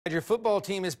Your football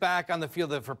team is back on the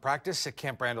field for practice at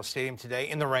Camp Randall Stadium today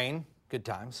in the rain. Good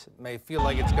times. It may feel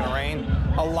like it's going to rain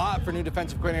a lot for new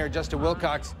defensive coordinator Justin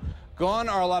Wilcox. Gone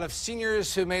are a lot of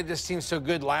seniors who made this team so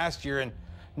good last year, and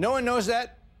no one knows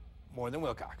that more than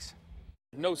Wilcox.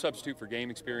 No substitute for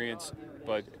game experience,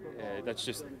 but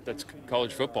that's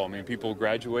college football. I mean, people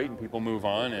graduate and people move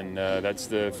on, and that's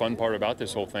the fun part about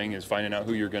this whole thing is finding out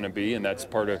who you're going to be, and that's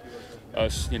part of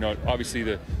us. You know,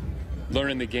 obviously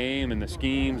learning the game and the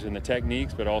schemes and the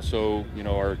techniques, but also, you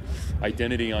know, our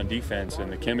identity on defense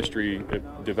and the chemistry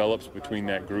that develops between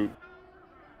that group.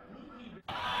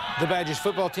 The Badgers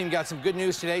football team got some good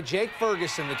news today. Jake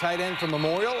Ferguson, the tight end from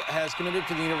Memorial, has committed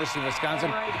to the University of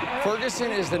Wisconsin. Ferguson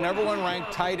is the #1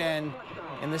 ranked tight end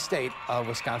in the state of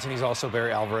Wisconsin. He's also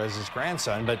Barry Alvarez's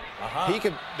grandson, but he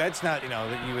could, that's not, you know,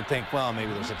 that you would think, well,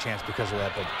 maybe there's a chance because of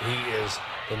that, but he is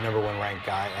the #1 ranked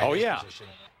guy at his position.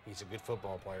 He's a good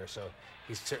football player, so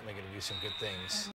he's certainly going to do some good things.